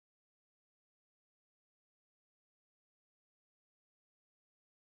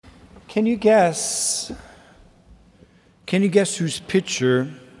Can you guess whose picture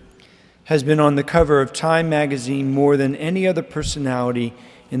has been on the cover of Time magazine more than any other personality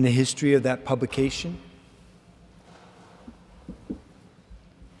in the history of that publication?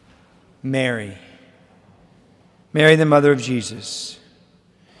 Mary. Mary, the mother of Jesus.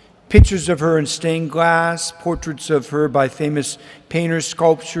 Pictures of her in stained glass, portraits of her by famous painters,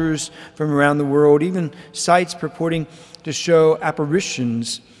 sculptures from around the world, even sites purporting to show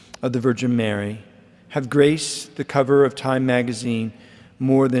apparitions of the Virgin Mary have graced the cover of Time magazine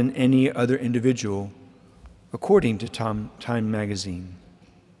more than any other individual, according to Time magazine.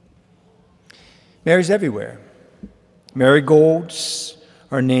 Mary's everywhere. Marigolds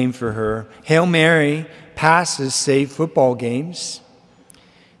are named for her. Hail Mary passes save football games.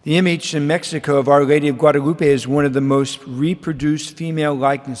 The image in Mexico of Our Lady of Guadalupe is one of the most reproduced female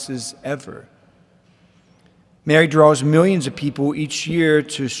likenesses ever. Mary draws millions of people each year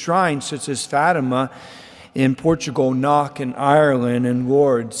to shrines such as Fatima in Portugal, Knock in Ireland, and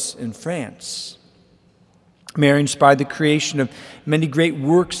Lourdes in France. Mary inspired the creation of many great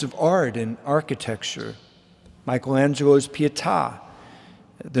works of art and architecture. Michelangelo's Pietà,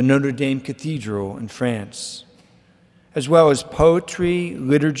 the Notre Dame Cathedral in France, as well as poetry,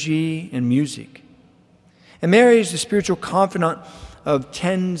 liturgy, and music. And Mary is the spiritual confidant of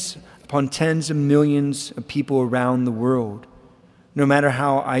tens upon tens of millions of people around the world, no matter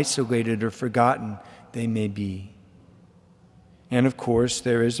how isolated or forgotten they may be. And of course,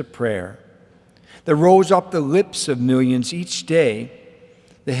 there is a prayer that rolls off the lips of millions each day,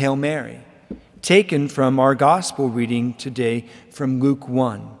 the Hail Mary, taken from our gospel reading today from Luke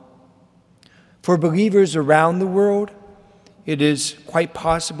 1. For believers around the world, it is quite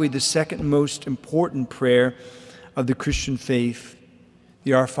possibly the second most important prayer of the Christian faith,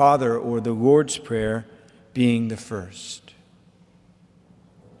 the Our Father or the Lord's Prayer being the first.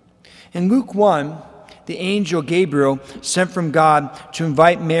 In Luke 1, the angel Gabriel, sent from God to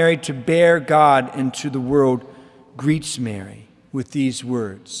invite Mary to bear God into the world, greets Mary with these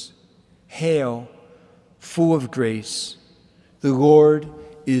words: "Hail, full of grace, the Lord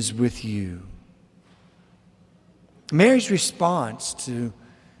is with you." Mary's response to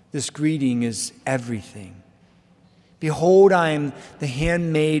this greeting is everything. "Behold, I am the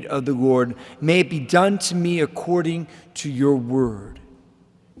handmaid of the Lord. May it be done to me according to your word."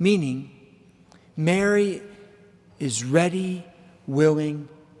 Meaning, Mary is ready, willing,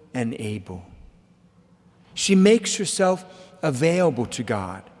 and able. She makes herself available to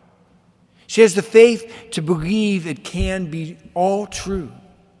God. She has the faith to believe it can be all true.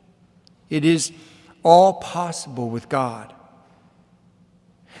 It is all possible with God.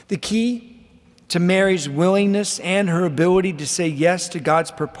 The key to Mary's willingness and her ability to say yes to God's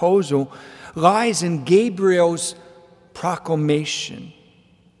proposal lies in Gabriel's proclamation,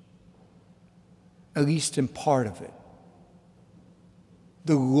 at least in part of it.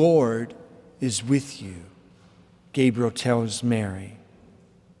 "The Lord is with you," Gabriel tells Mary.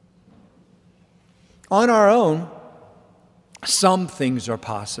 On our own, some things are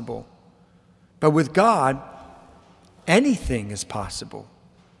possible. But with God, anything is possible.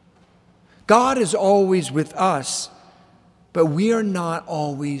 God is always with us, but we are not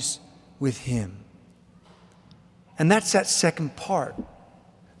always with Him. And that's that second part.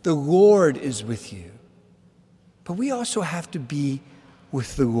 The Lord is with you. But we also have to be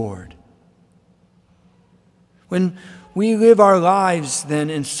with the Lord. When we live our lives then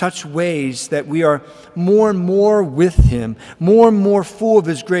in such ways that we are more and more with Him, more and more full of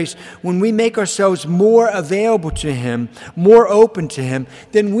His grace, when we make ourselves more available to Him, more open to Him,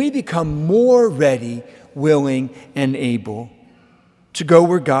 then we become more ready, willing, and able to go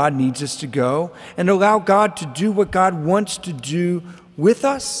where God needs us to go and allow God to do what God wants to do with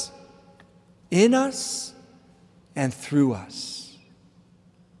us, in us, and through us.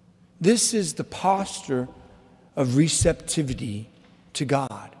 This is the posture of receptivity to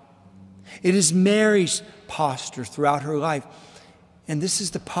God. It is Mary's posture throughout her life, and this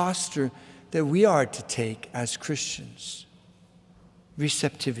is the posture that we are to take as Christians.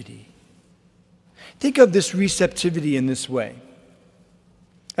 Receptivity. Think of this receptivity in this way.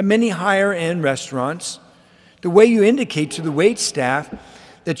 At many higher-end restaurants, the way you indicate to the waitstaff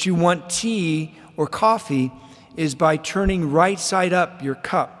that you want tea or coffee is by turning right side up your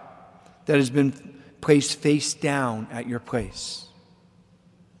cup that has been placed face down at your place.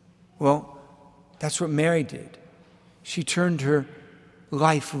 Well, that's what Mary did. She turned her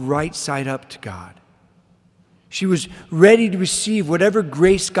life right side up to God. She was ready to receive whatever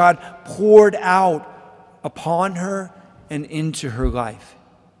grace God poured out upon her and into her life.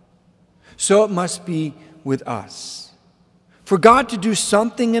 So it must be with us. For God to do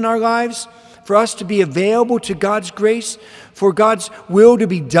something in our lives, for us to be available to God's grace, for God's will to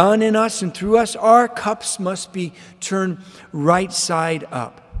be done in us and through us, our cups must be turned right side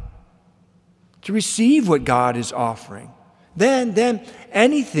up to receive what God is offering. Then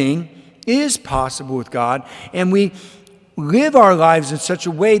anything is possible with God, and we live our lives in such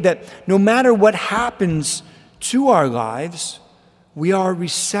a way that no matter what happens to our lives, we are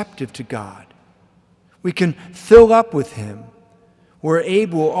receptive to God. We can fill up with Him. We're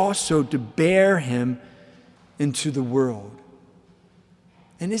able also to bear Him into the world.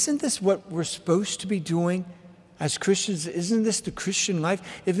 And isn't this what we're supposed to be doing as Christians? Isn't this the Christian life?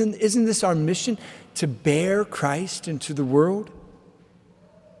 Isn't this our mission, to bear Christ into the world?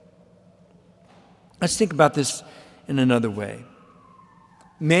 Let's think about this in another way.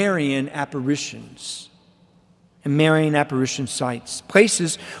 Marian apparitions and Marian apparition sites,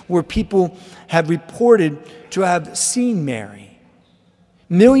 places where people have reported to have seen Mary.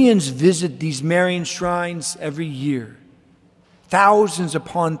 Millions visit these Marian shrines every year. Thousands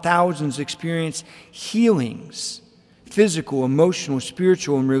upon thousands experience healings, physical, emotional,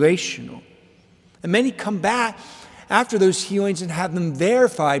 spiritual, and relational. And many come back after those healings and have them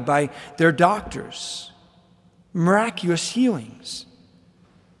verified by their doctors. Miraculous healings.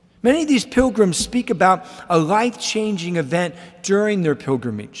 Many of these pilgrims speak about a life-changing event during their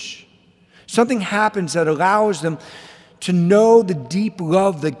pilgrimage. Something happens that allows them to know the deep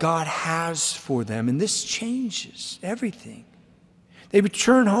love that God has for them. And this changes everything. They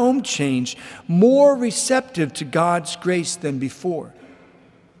return home changed, more receptive to God's grace than before.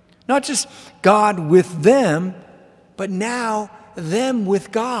 Not just God with them, but now them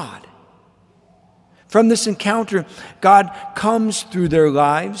with God. From this encounter, God comes through their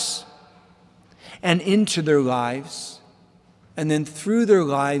lives and into their lives, and then through their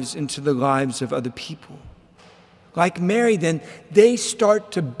lives into the lives of other people. Like Mary, then, they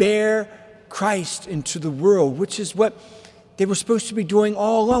start to bear Christ into the world, which is what they were supposed to be doing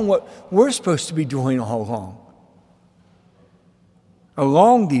all along, what we're supposed to be doing all along.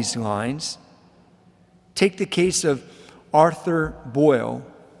 Along these lines, take the case of Arthur Boyle,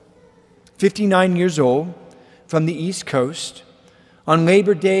 59 years old, from the East Coast, on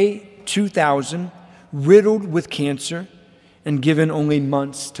Labor Day 2000, riddled with cancer and given only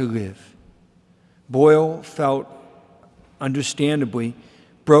months to live. Boyle felt understandably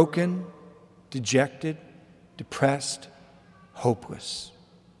broken, dejected, depressed, hopeless.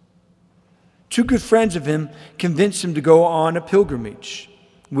 Two good friends of him convinced him to go on a pilgrimage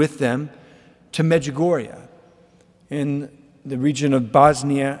with them to Medjugorje in the region of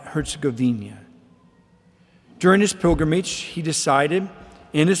Bosnia-Herzegovina. During his pilgrimage, he decided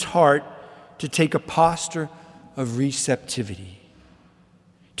in his heart to take a posture of receptivity,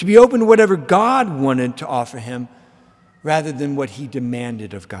 to be open to whatever God wanted to offer him rather than what he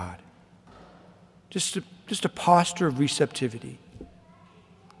demanded of God. Just a posture of receptivity.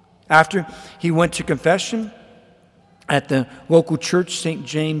 After he went to confession at the local church, St.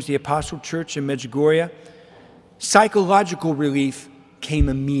 James the Apostle Church in Medjugorje, psychological relief came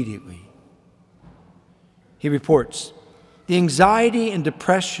immediately. He reports, the anxiety and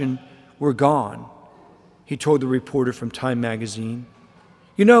depression were gone, he told the reporter from Time magazine.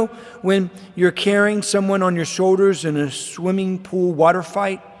 You know, when you're carrying someone on your shoulders in a swimming pool water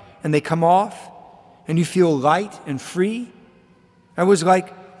fight and they come off and you feel light and free? I was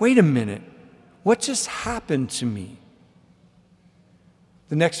like, wait a minute, what just happened to me?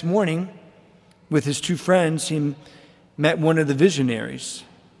 The next morning, with his two friends, he met one of the visionaries,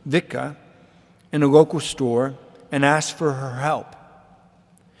 Vika, in a local store and asked for her help.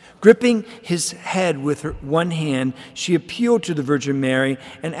 Gripping his head with her one hand, she appealed to the Virgin Mary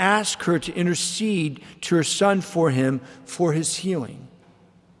and asked her to intercede to her son for him for his healing,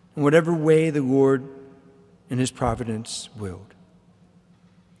 in whatever way the Lord in his providence willed.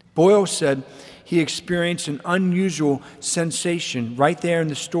 Boyle said he experienced an unusual sensation right there in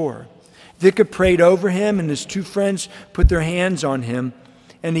the store. Vika prayed over him, and his two friends put their hands on him,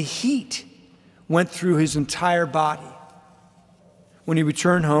 and a heat went through his entire body. When he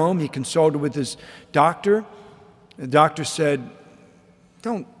returned home, he consulted with his doctor. The doctor said,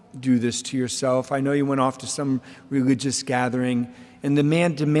 "Don't do this to yourself. I know you went off to some religious gathering." And the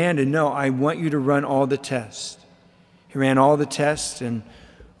man demanded, "No, I want you to run all the tests." He ran all the tests, and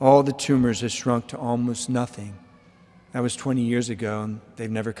all the tumors had shrunk to almost nothing. That was 20 years ago, and they've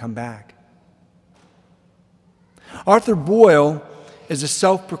never come back. Arthur Boyle is a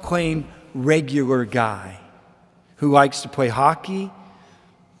self-proclaimed regular guy who likes to play hockey,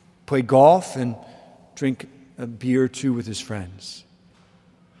 play golf, and drink a beer or two with his friends.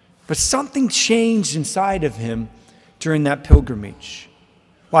 But something changed inside of him during that pilgrimage.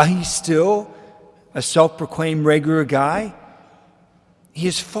 While he's still a self-proclaimed regular guy, he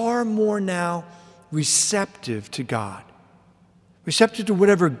is far more now receptive to God, receptive to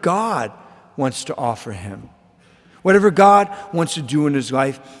whatever God wants to offer him, whatever God wants to do in his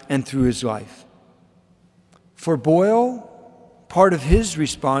life and through his life. For Boyle, part of his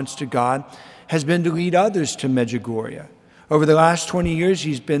response to God has been to lead others to Medjugorje. Over the last 20 years,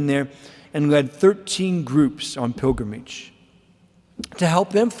 he's been there and led 13 groups on pilgrimage to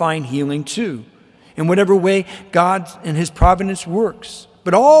help them find healing too, in whatever way God and his providence works.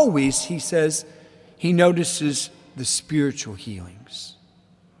 But always, he says, he notices the spiritual healings,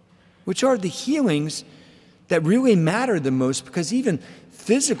 which are the healings that really matter the most, because even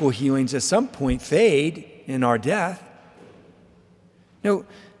physical healings at some point fade in our death. No,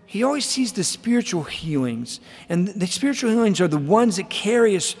 he always sees the spiritual healings, and the spiritual healings are the ones that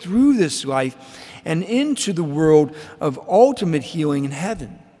carry us through this life and into the world of ultimate healing in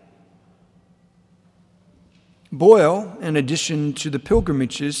heaven. Boyle, in addition to the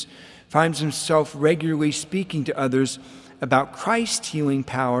pilgrimages, finds himself regularly speaking to others about Christ's healing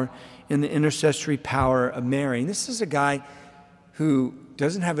power and the intercessory power of Mary. And this is a guy who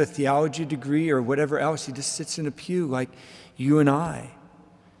doesn't have a theology degree or whatever else. He just sits in a pew like you and I.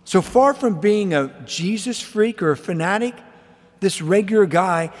 So far from being a Jesus freak or a fanatic, this regular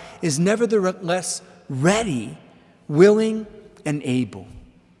guy is nevertheless ready, willing, and able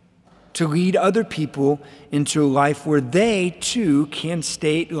to lead other people into a life where they too can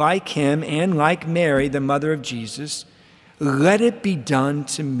state, like him and like Mary, the mother of Jesus, "Let it be done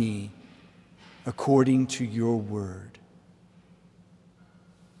to me according to your word."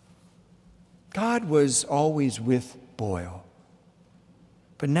 God was always with Boyle,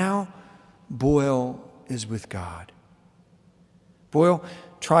 but now Boyle is with God. Boyle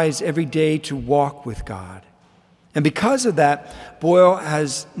tries every day to walk with God. And because of that, Boyle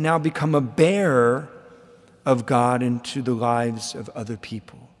has now become a bearer of God into the lives of other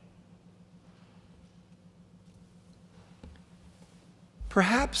people.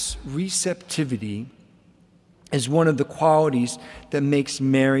 Perhaps receptivity is one of the qualities that makes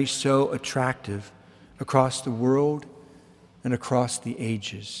Mary so attractive across the world and across the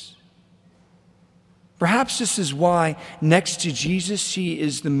ages. Perhaps this is why, next to Jesus, she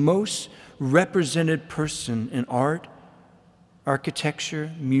is the most represented person in art,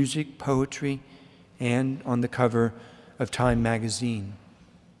 architecture, music, poetry, and on the cover of Time magazine.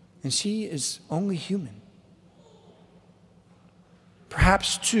 And she is only human.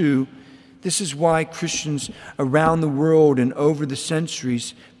 Perhaps, too, this is why Christians around the world and over the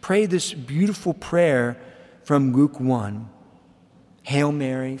centuries pray this beautiful prayer from Luke 1. Hail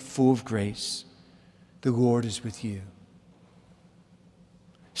Mary, full of grace, the Lord is with you.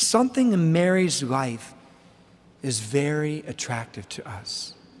 Something in Mary's life is very attractive to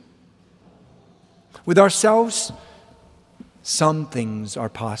us. With ourselves, some things are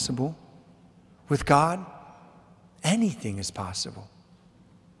possible. With God, anything is possible.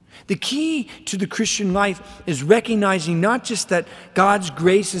 The key to the Christian life is recognizing not just that God's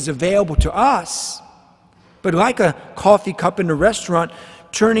grace is available to us, but like a coffee cup in a restaurant,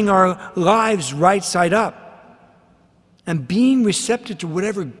 turning our lives right side up and being receptive to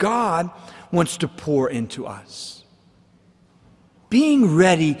whatever God wants to pour into us. Being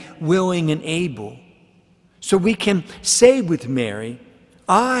ready, willing, and able, so we can say with Mary,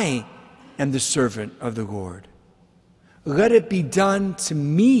 "I am the servant of the Lord. Let it be done to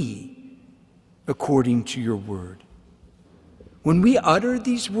me according to your word." When we utter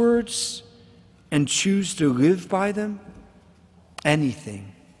these words and choose to live by them,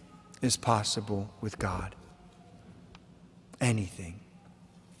 anything is possible with God. Anything.